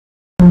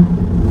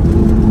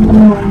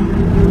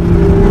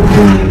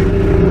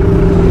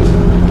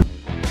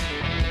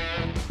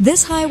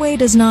This highway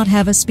does not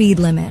have a speed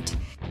limit.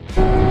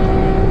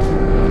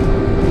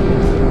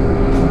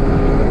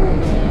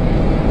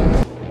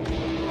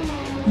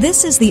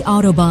 This is the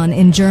Autobahn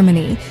in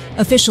Germany,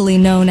 officially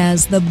known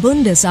as the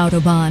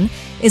Autobahn,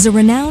 is a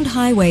renowned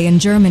highway in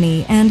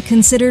Germany and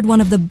considered one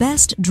of the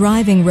best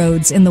driving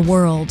roads in the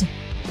world.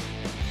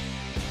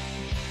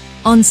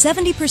 On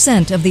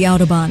 70% of the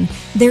Autobahn,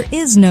 there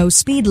is no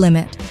speed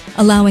limit,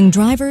 allowing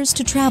drivers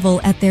to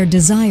travel at their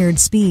desired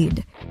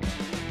speed.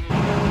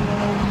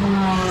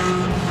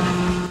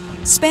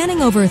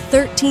 Spanning over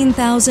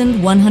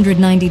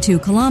 13,192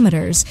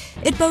 kilometers,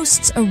 it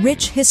boasts a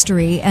rich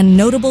history and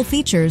notable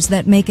features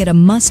that make it a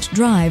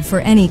must-drive for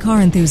any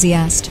car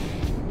enthusiast.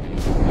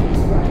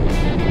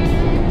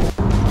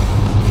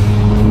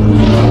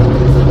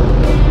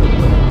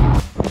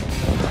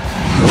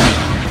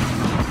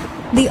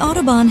 The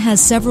Autobahn has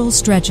several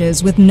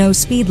stretches with no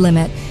speed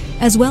limit,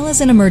 as well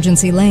as an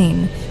emergency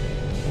lane.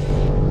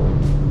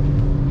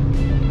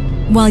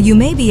 While you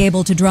may be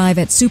able to drive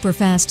at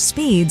super-fast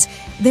speeds,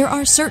 there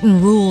are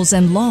certain rules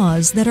and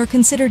laws that are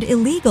considered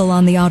illegal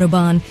on the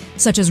Autobahn,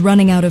 such as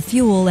running out of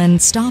fuel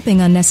and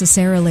stopping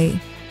unnecessarily.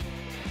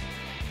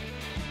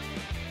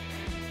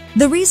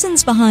 The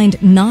reasons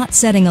behind not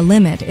setting a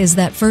limit is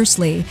that,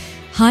 firstly,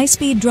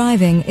 high-speed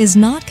driving is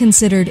not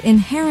considered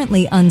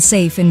inherently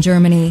unsafe in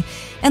Germany,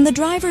 and the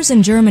drivers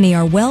in Germany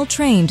are well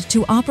trained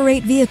to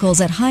operate vehicles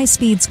at high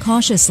speeds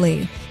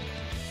cautiously.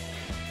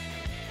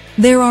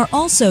 There are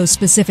also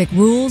specific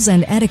rules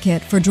and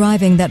etiquette for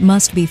driving that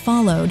must be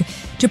followed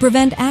to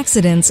prevent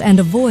accidents and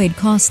avoid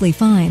costly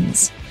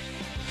fines.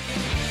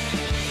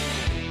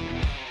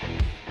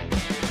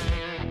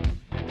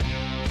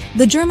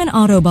 The German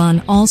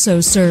Autobahn also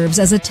serves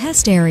as a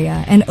test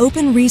area and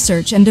open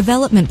research and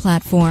development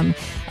platform,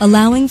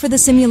 allowing for the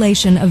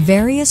simulation of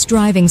various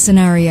driving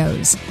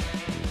scenarios.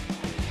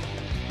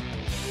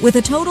 With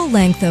a total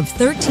length of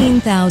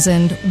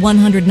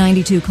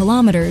 13,192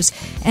 kilometers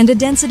and a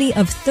density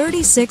of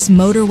 36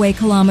 motorway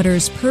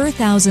kilometers per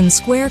 1,000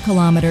 square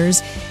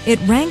kilometers, it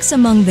ranks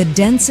among the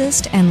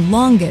densest and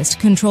longest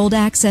controlled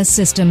access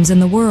systems in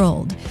the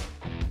world.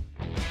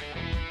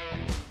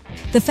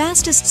 The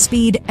fastest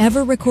speed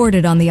ever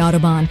recorded on the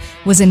Autobahn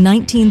was in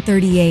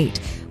 1938,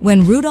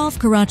 when Rudolf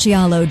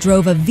Caracciolo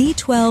drove a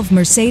V12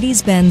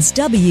 Mercedes-Benz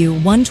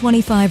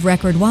W125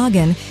 record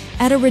wagon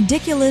at a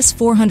ridiculous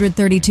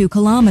 432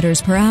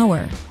 kilometers per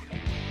hour.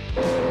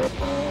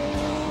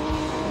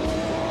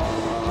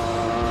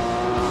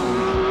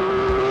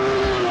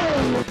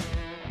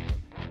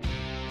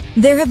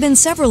 There have been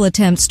several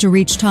attempts to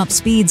reach top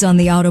speeds on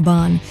the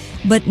Autobahn,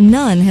 but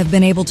none have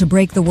been able to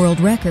break the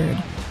world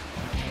record.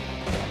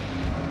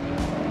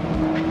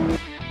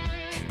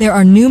 There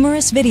are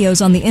numerous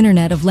videos on the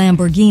internet of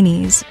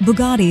Lamborghinis,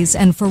 Bugattis,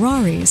 and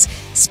Ferraris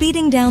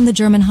speeding down the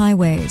German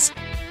highways.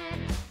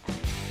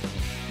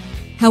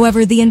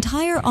 However, the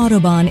entire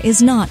Autobahn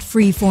is not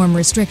free-form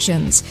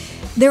restrictions.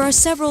 There are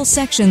several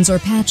sections or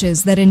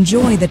patches that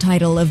enjoy the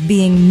title of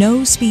being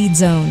no speed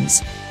zones.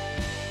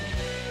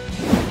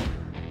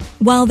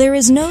 While there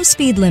is no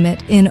speed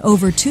limit in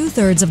over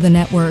 2/3 of the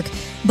network,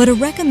 but a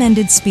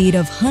recommended speed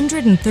of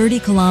 130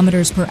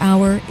 kilometers per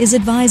hour is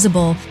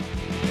advisable.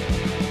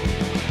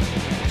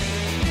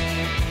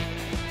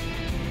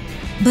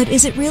 But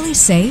is it really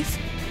safe?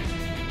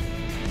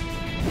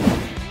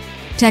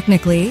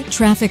 Technically,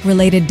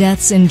 traffic-related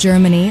deaths in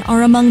Germany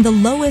are among the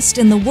lowest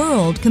in the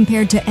world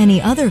compared to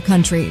any other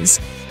countries.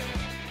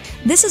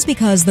 This is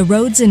because the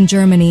roads in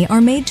Germany are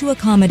made to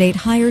accommodate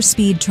higher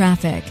speed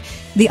traffic.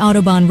 The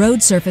Autobahn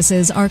road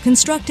surfaces are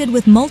constructed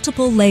with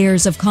multiple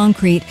layers of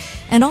concrete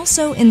and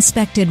also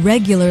inspected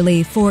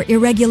regularly for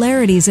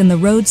irregularities in the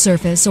road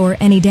surface or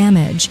any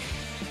damage.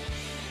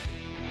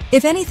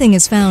 If anything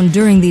is found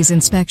during these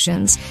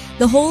inspections,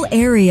 the whole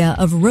area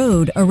of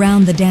road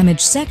around the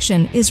damaged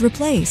section is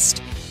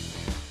replaced.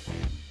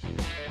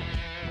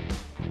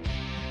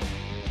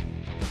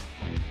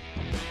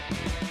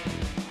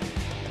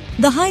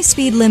 The high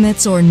speed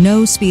limits or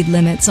no speed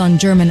limits on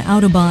German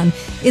Autobahn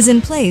is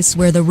in place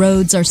where the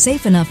roads are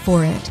safe enough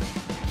for it.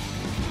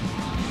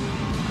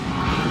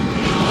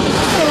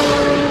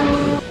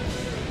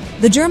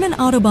 The German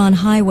Autobahn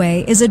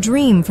highway is a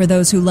dream for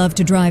those who love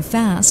to drive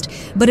fast,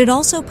 but it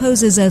also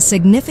poses a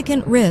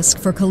significant risk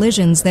for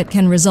collisions that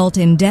can result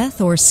in death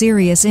or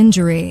serious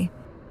injury.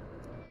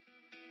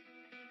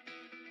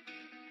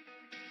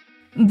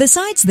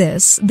 Besides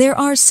this, there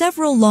are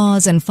several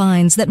laws and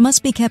fines that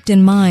must be kept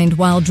in mind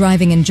while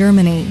driving in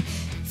Germany.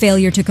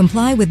 Failure to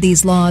comply with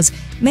these laws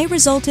may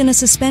result in a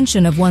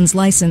suspension of one's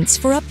license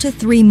for up to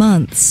 3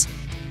 months.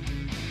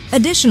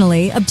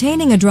 Additionally,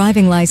 obtaining a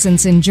driving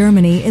license in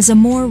Germany is a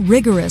more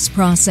rigorous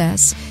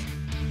process.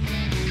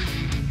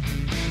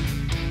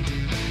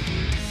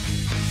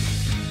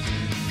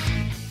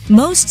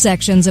 Most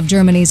sections of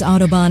Germany's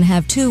Autobahn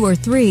have 2 or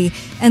 3,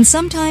 and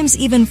sometimes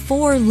even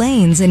 4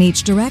 lanes in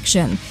each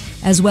direction,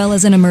 as well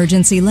as an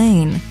emergency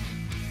lane.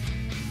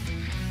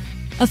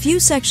 A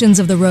few sections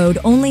of the road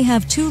only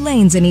have 2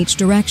 lanes in each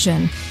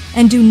direction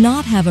and do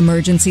not have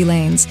emergency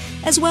lanes,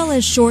 as well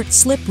as short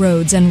slip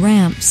roads and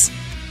ramps.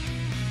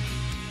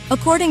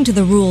 According to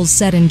the rules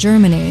set in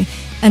Germany,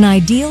 an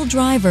ideal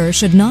driver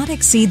should not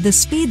exceed the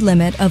speed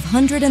limit of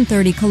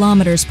 130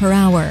 kilometers per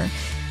hour.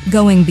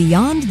 Going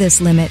beyond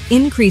this limit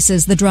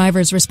increases the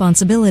driver's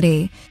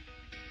responsibility.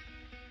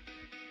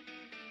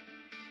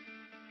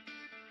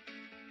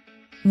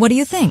 What do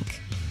you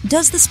think?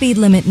 Does the speed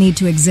limit need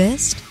to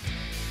exist?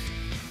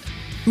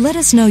 Let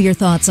us know your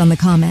thoughts on the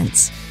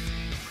comments.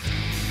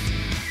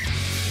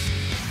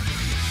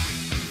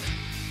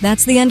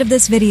 That's the end of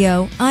this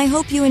video. I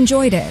hope you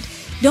enjoyed it.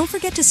 Don't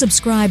forget to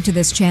subscribe to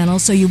this channel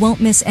so you won't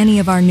miss any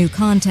of our new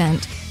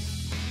content.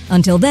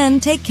 Until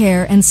then, take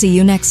care and see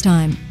you next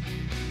time.